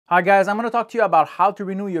Hi guys, I'm going to talk to you about how to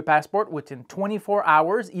renew your passport within 24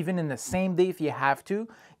 hours, even in the same day if you have to.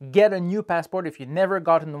 Get a new passport if you've never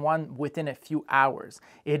gotten one within a few hours.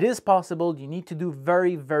 It is possible. You need to do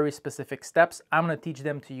very specific steps. I'm going to teach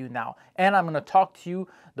them to you now. And I'm going to talk to you,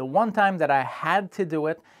 the one time that I had to do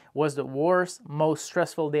it was the worst, most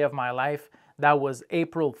stressful day of my life. That was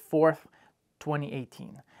April 4th,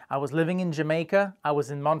 2018. I was living in Jamaica, I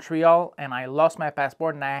was in Montreal, and I lost my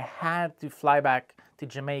passport and I had to fly back to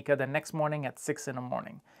Jamaica the next morning at 6 in the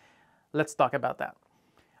morning. Let's talk about that.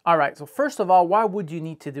 All right, so first of all, why would you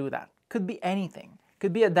need to do that? Could be anything.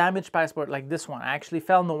 Could be a damaged passport like this one. I actually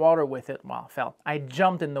fell in the water with it. Well, I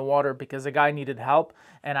jumped in the water because a guy needed help,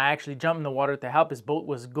 and I actually jumped in the water to help. His boat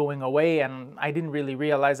was going away, and I didn't really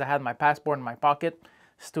realize I had my passport in my pocket.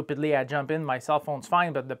 Stupidly, I jump in, my cell phone's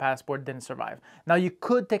fine, but the passport didn't survive. Now, you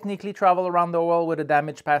could technically travel around the world with a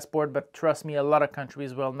damaged passport, but trust me, a lot of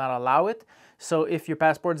countries will not allow it. So if your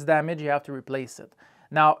passport's damaged, you have to replace it.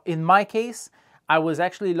 Now, in my case, I was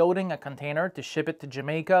actually loading a container to ship it to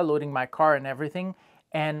Jamaica, loading my car and everything,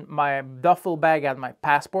 and my duffel bag had my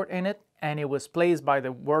passport in it, and it was placed by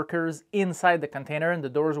the workers inside the container, and the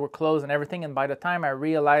doors were closed and everything, and by the time I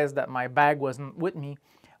realized that my bag wasn't with me,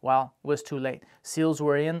 well, it was too late. Seals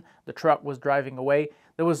were in, the truck was driving away.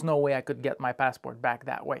 There was no way I could get my passport back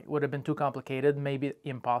that way. It would have been too complicated, maybe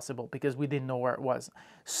impossible, because we didn't know where it was.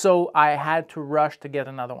 So I had to rush to get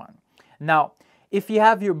another one. Now, if you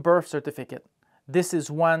have your birth certificate, this is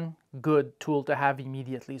one good tool to have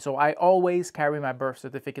immediately. So I always carry my birth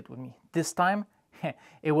certificate with me. This time,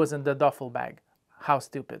 it was in the duffel bag. How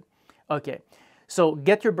stupid. Okay, so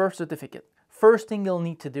get your birth certificate. First thing you'll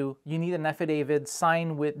need to do, you need an affidavit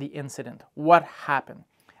signed with the incident. What happened?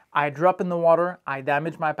 I dropped in the water, I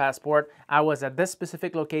damaged my passport, I was at this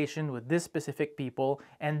specific location with this specific people,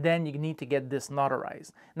 and then you need to get this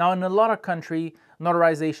notarized. Now, in a lot of countries,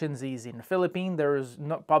 notarization is easy. In the Philippines, there is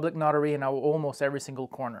public notary in almost every single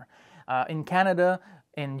corner. In Canada,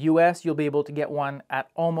 in US, you'll be able to get one at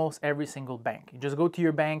almost every single bank. You just go to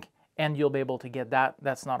your bank, and you'll be able to get that.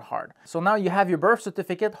 That's not hard. So now you have your birth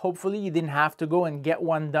certificate. Hopefully you didn't have to go and get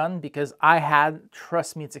one done because I had.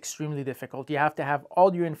 Trust me, it's extremely difficult. You have to have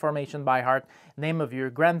all your information by heart. Name of your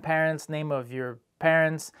grandparents, name of your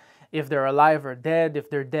parents, if they're alive or dead, if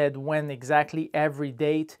they're dead, when exactly, every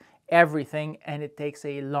date, everything, and it takes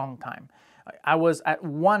a long time. I was at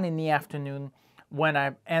 1 in the afternoon when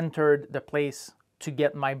I entered the place to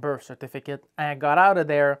get my birth certificate, and I got out of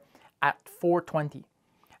there at 4:20.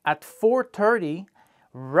 At 4:30,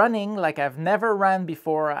 running like I've never ran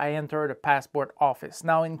before, I entered a passport office.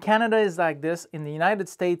 Now in Canada it's like this. In the United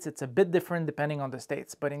States it's a bit different depending on the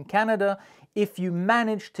states. But in Canada, if you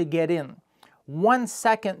manage to get in 1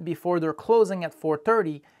 second before they're closing at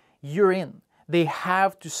 4:30, you're in. They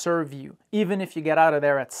have to serve you, even if you get out of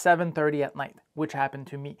there at 7:30 at night, which happened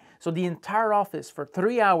to me. So the entire office for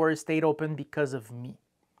 3 hours stayed open because of me.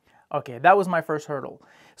 Okay, that was my first hurdle.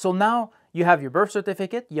 So now you have your birth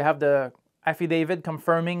certificate, you have the affidavit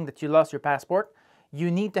confirming that you lost your passport. You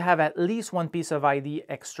need to have at least one piece of ID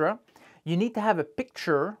extra. You need to have a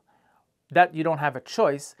picture that you don't have a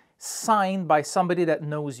choice, signed by somebody that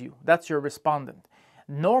knows you. That's your respondent.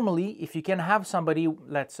 Normally, if you can have somebody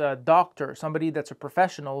that's a doctor, somebody that's a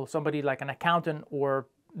professional, somebody like an accountant or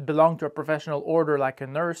belong to a professional order like a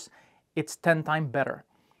nurse, it's 10 times better.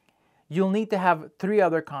 You'll need to have 3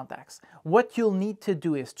 other contacts. What you'll need to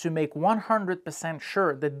do is to make 100%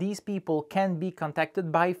 sure that these people can be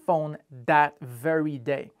contacted by phone that very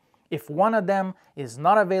day. If one of them is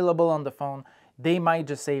not available on the phone, they might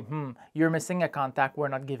just say, you're missing a contact, we're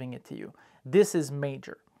not giving it to you. This is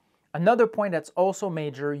major. Another point that's also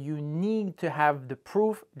major, you need to have the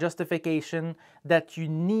proof, justification that you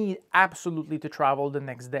need absolutely to travel the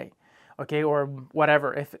next day, okay, or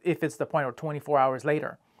whatever, if it's the point, or 24 hours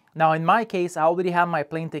later. Now, in my case, I already have my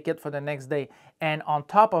plane ticket for the next day. And on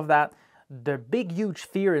top of that, the big, huge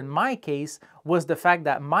fear in my case was the fact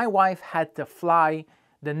that my wife had to fly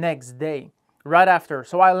the next day, right after.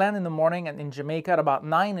 So I landed in the morning in Jamaica at about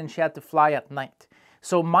 9, and she had to fly at night.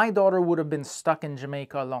 So my daughter would have been stuck in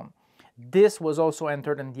Jamaica alone. This was also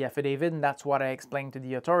entered in the affidavit, and that's what I explained to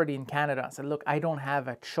the authority in Canada. I said, look, I don't have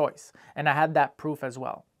a choice. And I had that proof as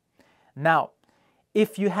well. Now,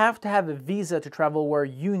 if you have to have a visa to travel where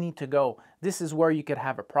you need to go, this is where you could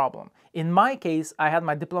have a problem. In my case, I had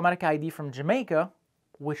my diplomatic ID from Jamaica,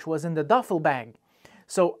 which was in the duffel bag.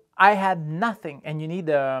 So I had nothing, and you need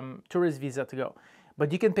a tourist visa to go.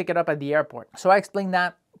 But you can pick it up at the airport. So I explained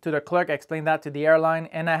that to the clerk, I explained that to the airline,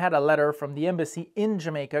 and I had a letter from the embassy in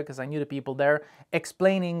Jamaica, because I knew the people there,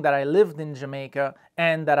 explaining that I lived in Jamaica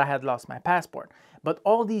and that I had lost my passport. But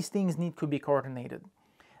all these things need to be coordinated.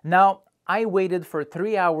 Now, I waited for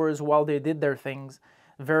 3 hours while they did their things,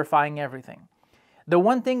 verifying everything. The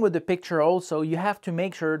one thing with the picture also, you have to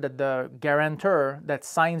make sure that the guarantor that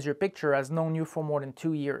signs your picture has known you for more than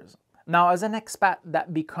 2 years. Now, as an expat,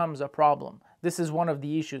 that becomes a problem. This is one of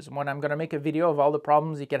the issues. When I'm going to make a video of all the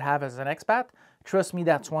problems you could have as an expat, trust me,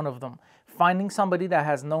 that's one of them. Finding somebody that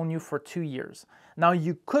has known you for 2 years. Now,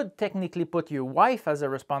 you could technically put your wife as a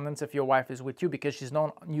respondent if your wife is with you because she's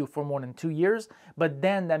known you for more than 2 years, but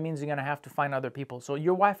then that means you're going to have to find other people. So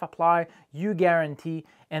your wife apply, you guarantee,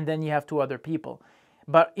 and then you have 2 other people.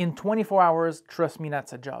 But in 24 hours, trust me,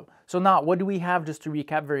 that's a job. So now, what do we have, just to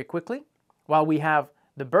recap very quickly? Well, we have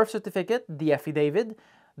the birth certificate, the affidavit,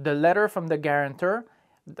 the letter from the guarantor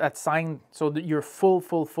that's signed, so that your full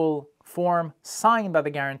form signed by the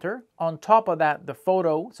guarantor. On top of that, the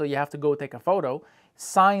photo, so you have to go take a photo,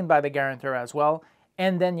 signed by the guarantor as well.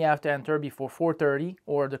 And then you have to enter before 4:30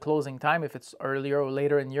 or the closing time if it's earlier or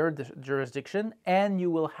later in your jurisdiction. And you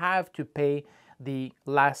will have to pay the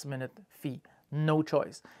last minute fee. No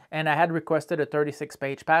choice. And I had requested a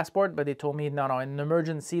 36-page passport, but they told me, no, in an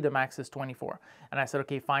emergency, the max is 24. And I said,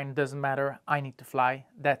 okay, fine, doesn't matter. I need to fly.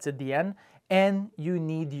 That's at the end. And you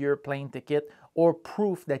need your plane ticket or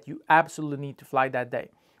proof that you absolutely need to fly that day.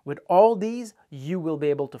 With all these, you will be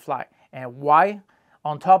able to fly. And why?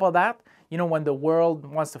 On top of that, you know, when the world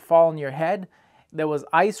wants to fall on your head, there was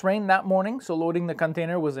ice rain that morning, so loading the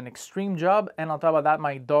container was an extreme job. And on top of that,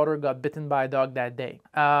 my daughter got bitten by a dog that day.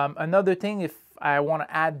 Another thing, if I want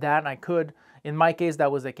to add that, I could. In my case,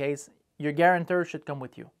 that was the case. Your guarantor should come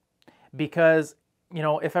with you. Because, you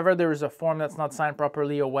know, if ever there is a form that's not signed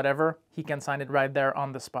properly or whatever, he can sign it right there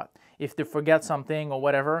on the spot. If they forget something or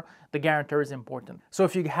whatever, the guarantor is important. So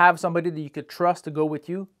if you have somebody that you could trust to go with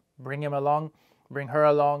you, bring him along, bring her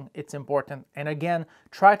along. It's important. And again,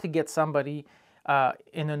 try to get somebody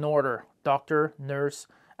in an order: doctor, nurse,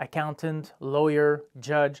 accountant, lawyer,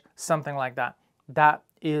 judge, something like that. That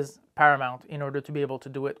is paramount in order to be able to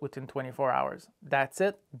do it within 24 hours. That's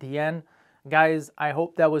it, the end. Guys, I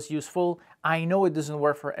hope that was useful. I know it doesn't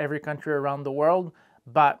work for every country around the world,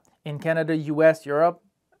 but in Canada, US, Europe,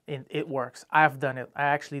 it works. I've done it. I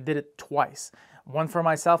actually did it twice. One for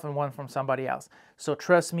myself and one from somebody else. So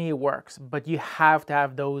trust me, it works. But you have to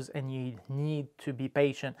have those, and you need to be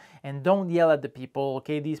patient. And don't yell at the people,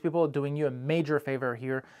 okay? These people are doing you a major favor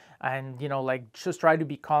here. And, you know, like, just try to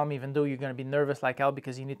be calm, even though you're going to be nervous like hell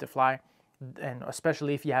because you need to fly. And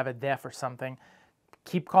especially if you have a death or something.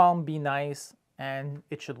 Keep calm, be nice, and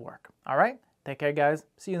it should work. All right? Take care, guys.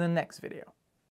 See you in the next video.